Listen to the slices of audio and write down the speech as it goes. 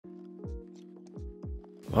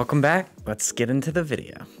Welcome back. Let's get into the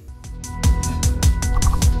video.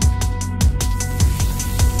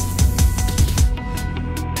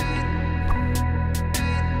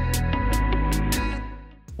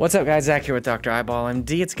 What's up guys, Zach here with Dr. Eyeball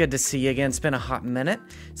MD. It's good to see you again. It's been a hot minute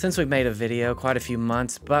since we've made a video, quite a few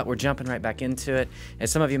months, but we're jumping right back into it.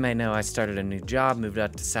 As some of you may know, I started a new job, moved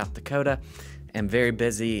out to South Dakota. I'm very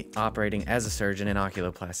busy operating as a surgeon in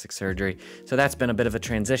oculoplastic surgery. So that's been a bit of a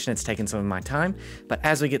transition. It's taken some of my time, but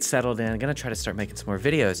as we get settled in, I'm gonna try to start making some more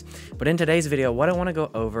videos. But in today's video, what I wanna go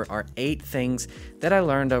over are 8 things that I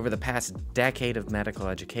learned over the past decade of medical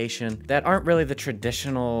education that aren't really the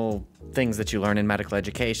traditional things that you learn in medical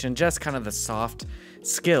education, just kind of the soft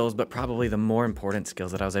skills, but probably the more important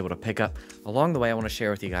skills that I was able to pick up along the way. I want to share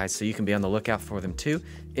with you guys so you can be on the lookout for them too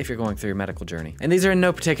if you're going through your medical journey. And these are in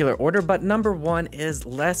no particular order, but number 1 is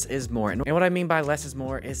less is more. And what I mean by less is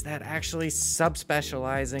more is that actually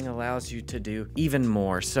subspecializing allows you to do even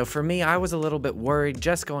more. So for me, I was a little bit worried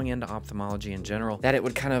just going into ophthalmology in general that it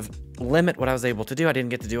would kind of limit what I was able to do. I didn't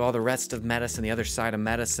get to do all the rest of medicine, the other side of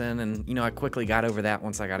medicine, and you know, I quickly got over that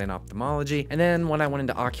once I got in ophthalmology. And then when I went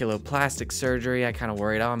into oculoplastic surgery, I kind of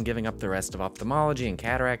worried, oh, I'm giving up the rest of ophthalmology and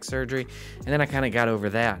cataract surgery. And then I kind of got over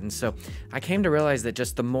that. And so I came to realize that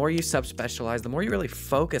just the more you subspecialize, the more you really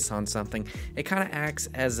focus on something, it kind of acts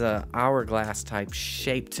as a hourglass type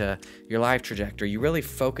shape to your life trajectory. You really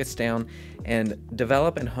focus down and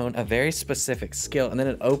develop and hone a very specific skill, and then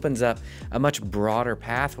it opens up a much broader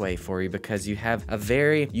pathway for you because you have a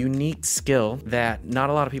very unique skill that not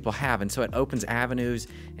a lot of people have. And so it opens avenues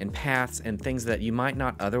and paths and things that you might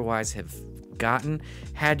not otherwise have gotten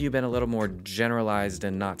had you been a little more generalized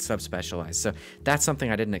and not subspecialized. So that's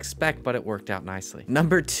something I didn't expect, but it worked out nicely.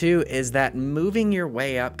 Number 2 is that moving your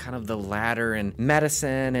way up kind of the ladder in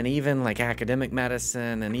medicine and even like academic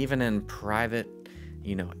medicine and even in private,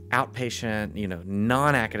 you know, outpatient, you know,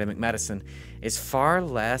 non-academic medicine is far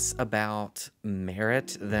less about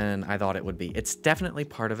merit than I thought it would be. It's definitely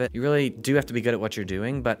part of it. You really do have to be good at what you're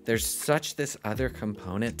doing, but there's such this other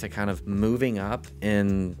component to kind of moving up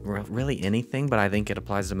in really anything, but I think it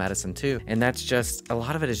applies to medicine too. And that's just, a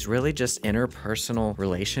lot of it is really just interpersonal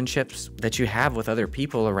relationships that you have with other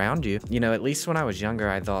people around you. You know, at least when I was younger,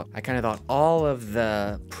 I kind of thought all of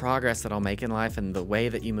the progress that I'll make in life and the way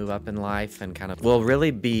that you move up in life and kind of will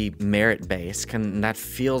really be merit-based, and that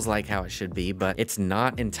feels like how it should be, but it's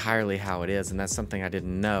not entirely how it is, and that's something I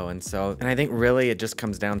didn't know. And I think really it just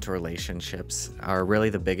comes down to relationships are really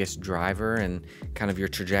the biggest driver and kind of your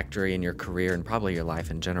trajectory in your career and probably your life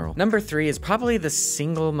in general. Number 3 is probably the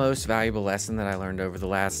single most valuable lesson that I learned over the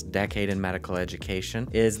last decade in medical education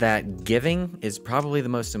is that giving is probably the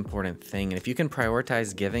most important thing. And if you can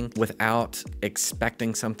prioritize giving without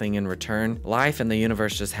expecting something in return, life and the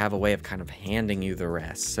universe just have a way of kind of handing you the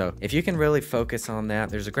rest. So if you can really focus on that,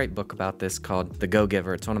 there's a great book about this called The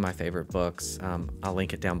Go-Giver. It's one of my favorite books. I'll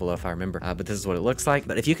link it down below if I remember, but this is what it looks like.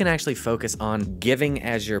 But if you can actually focus on giving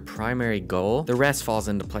as your primary goal, the rest falls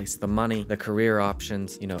into place. The money, the career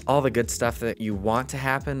options, you know, all the good stuff that you want to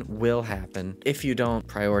happen will happen if you don't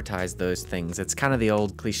prioritize those things. It's kind of the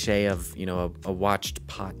old cliche of, you know, a watched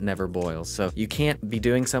pot never boils. So you can't be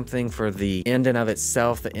doing something for the end in of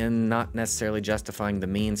itself, the end not necessarily justifying the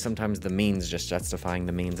means. Sometimes the means just justifying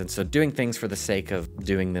the means. And so doing things for the sake of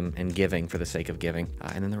doing them and giving for the sake of giving.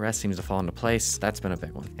 And then the rest seems to fall into place. That's been a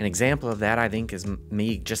big one. An example of that, I think, is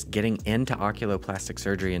me just getting into oculoplastic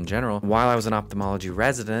surgery in general. While I was an ophthalmology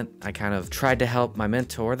resident, I kind of tried to help my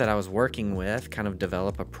mentor that I was working with kind of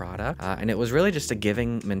develop a product. And it was really just a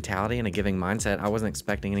giving mentality and a giving mindset. I wasn't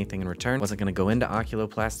expecting anything in return. Wasn't going to go into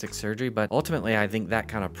oculoplastic surgery, but ultimately I think that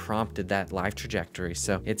kind of prompted that life trajectory.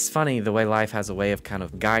 So it's funny the way life has a way of kind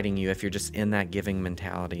of guiding you if you're just in that giving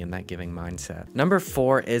mentality and that giving mindset. Number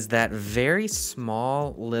 4 is that very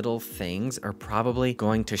small little things are probably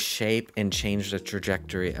going to shape and change the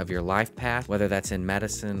trajectory of your life path, whether that's in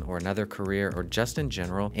medicine or another career or just in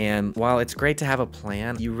general. And while it's great to have a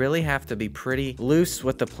plan, you really have to be pretty loose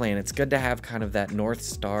with the plan. It's good to have kind of that North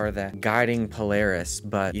Star, that guiding Polaris,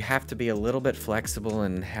 but you have to be a little bit flexible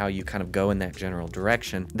in how you kind of go in that general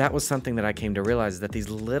direction. That was something that I came to realize, that these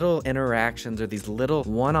little interactions or these little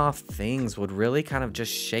one-off things would really kind of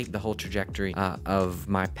just shape the whole trajectory of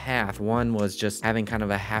my path. One was just having kind of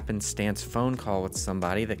a happenstance phone call with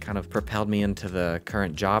somebody that kind of propelled me into the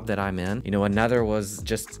current job that I'm in. You know, another was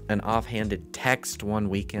just an offhanded text one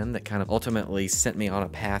weekend that kind of ultimately sent me on a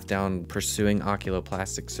path down pursuing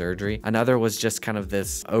oculoplastic surgery. Another was just kind of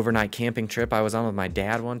this overnight camping trip I was on with my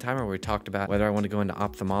dad one time, where we talked about whether I wanted to go into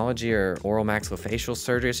ophthalmology or oral maxillofacial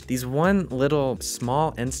surgeries. These one little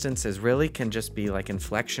small instances really can just be like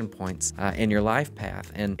inflection points in your life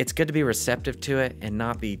path, and it's good to be receptive to it and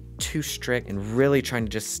not be too strict and really trying to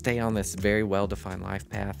just stay on this very well-defined life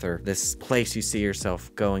path or this place you see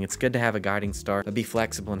yourself going. It's good to have a guiding star, but be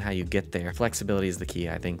flexible in how you get there. Flexibility is the key,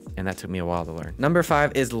 I think, and that took me a while to learn. Number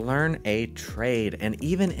 5 is learn a trade. And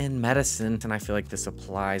even in medicine, and I feel like this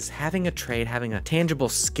applies, having a trade, having a tangible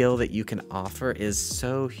skill that you can offer is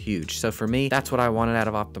so huge. So for me, that's what I wanted out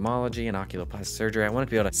of ophthalmology and oculoplastic surgery. I wanted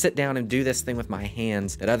to be able to sit down and do this thing with my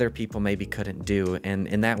hands that other people maybe couldn't do, and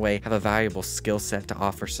in that way have a valuable skill set to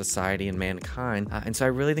offer society and mankind. And so I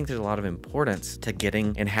really think there's a lot of importance to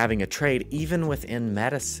getting and having a trade, even within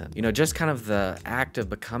medicine. You know, just kind of the act of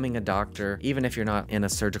becoming a doctor, even if you're not in a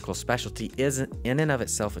surgical specialty, is in and of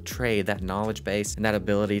itself a trade. That knowledge base and that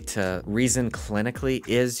ability to reason clinically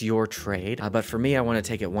is your trade. But for me, I want to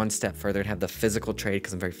take it one step further and have the physical trade,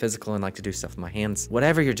 because I'm very physical and like to do stuff with my hands.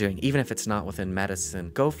 Whatever you're doing, even if it's not within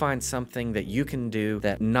medicine, go find something that you can do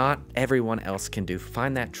that not everyone else can do.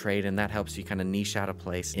 Find that trade, and that helps you kind of niche out a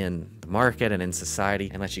place in the market and in society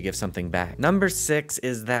and let you give something back. Number 6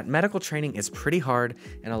 is that medical training is pretty hard,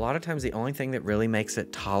 and a lot of times the only thing that really makes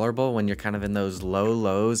it tolerable when you're kind of in those low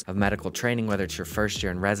lows of medical training, whether it's your first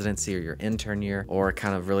year in residency or your intern year, or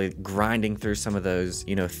kind of really grinding through some of those,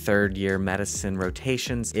 you know, third year medicine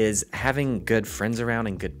rotations, is having good friends around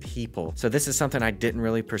and good people. So this is something I didn't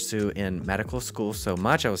really pursue in medical school so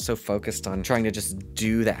much. I was so focused on trying to just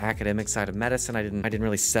do the academic side of medicine. I didn't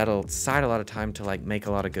really settle aside a lot of time to like make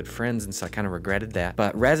a lot of good friends, and so I kind of regretted that.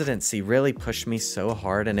 But residency really pushed me so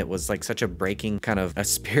hard, and it was like such a breaking, kind of a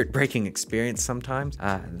spirit breaking experience sometimes,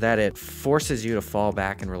 that it forces you to fall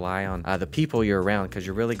back and rely on the people you're around, because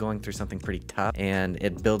you're really going through something pretty tough, and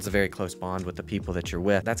it builds a very close bond with the people that you're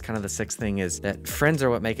with. That's kind of the 6th thing, is that friends are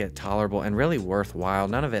what make it tolerable and really worthwhile.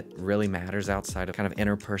 None of it really matters outside of kind of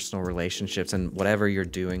interpersonal relationships and whatever you're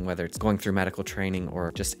doing, whether it's going through medical training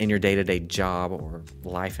or just in your day-to-day job or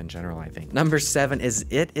life in general, I think. Number 7 is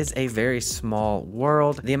it is a very small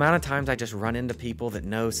world. The amount of times I just run into people that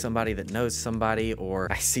know somebody that knows somebody, or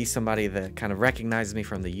I see somebody that kind of recognizes me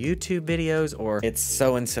from the YouTube videos, or it's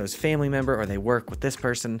so-and-so's family member, or they work with this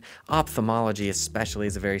person. Ophthalmology especially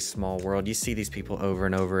is a very small world. You see these people over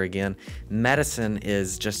and over again. Medicine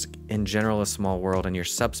is just in general a small world, and your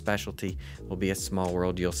subspecialty will be a small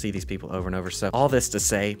world. You'll see these people over and over. So all this to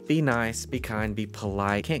say, be nice, be kind, be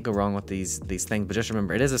polite. Can't go wrong with these things, but just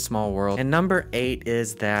remember, it is a small world. And number 8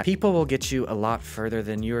 is that people will get you a lot further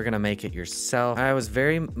than you are going to make it yourself. I was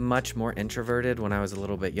very much more introverted when I was a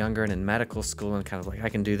little bit younger and in medical school, and kind of like, I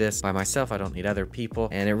can do this by myself. I don't need other people.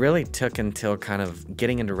 And it really took until kind of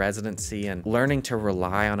getting into residency and learning to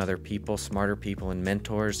rely on other people, smarter people and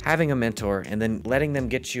mentors, having a mentor, and then letting them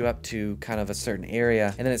get you up to kind of a certain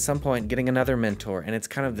area, and then at some point getting another mentor. And it's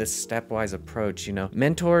kind of this stepwise approach, you know.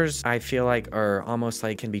 Mentors, I feel like, are almost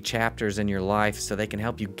like can be chapters in your life, so they can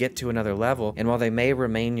help you get to another level. And while they may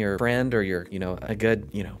remain your friend or your, you know, a good,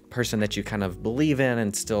 you know, person that you kind of believe in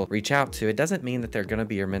and still reach out to, it doesn't mean that they're going to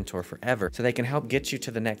be your mentor forever. So they can help get you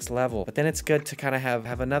to the next level. But then it's good to kind of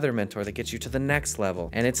have another mentor that gets you to the next level.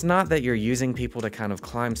 And it's not that you're using people to kind of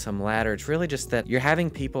climb some ladder. It's really just that you're having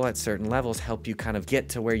people at certain levels help you kind of get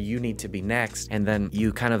to where you need to be next. And then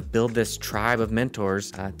you kind of build this tribe of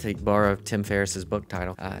mentors, to borrow Tim Ferriss's book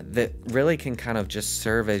title, that really can kind of just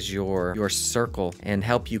serve as your circle and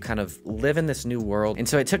help you kind of live in this new world. And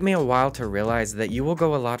so it took me a while to realize that you will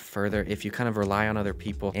go a lot further if you kind of rely on other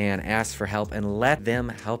people and ask for help and let them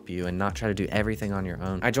help you and not try to do everything on your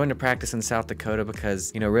own. I joined a practice in South Dakota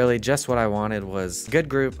because, you know, really just what I wanted was a good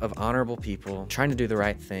group of honorable people trying to do the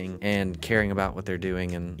right thing and caring about what they're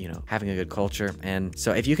doing and, you know, having a good culture. And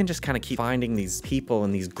so if you can just kind of keep finding these people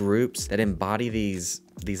and these groups that embody these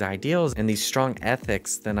ideals and these strong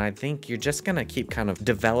ethics, then I think you're just gonna keep kind of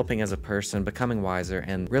developing as a person, becoming wiser,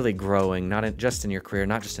 and really growing, not just in your career,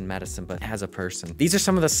 not just in medicine, but as a person. These are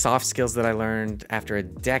some of the soft skills that I learned after a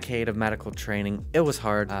decade of medical training. It was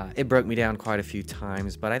hard. It broke me down quite a few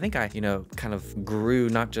times, but I think I, you know, kind of grew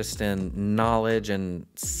not just in knowledge and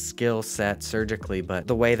skill set surgically, but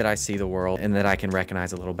the way that I see the world and that I can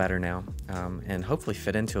recognize a little better now, and hopefully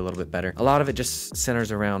fit into a little bit better. A lot of it just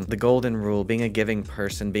centers around the golden rule, being a giving person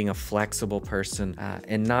person, being a flexible person,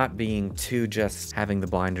 and not being too just having the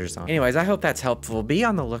blinders on. Anyways, I hope that's helpful. Be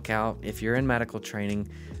on the lookout if you're in medical training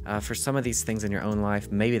for some of these things in your own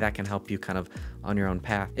life. Maybe that can help you kind of on your own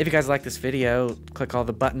path. If you guys like this video, click all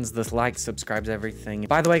the buttons, the like, subscribes, everything.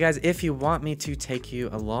 By the way, guys, if you want me to take you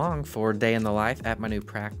along for a day in the life at my new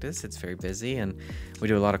practice, it's very busy and we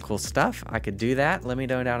do a lot of cool stuff. I could do that. Let me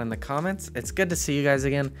know down in the comments. It's good to see you guys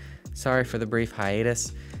again. Sorry for the brief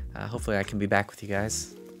hiatus. Hopefully I can be back with you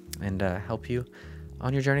guys and help you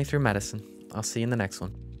on your journey through medicine. I'll see you in the next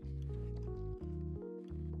one.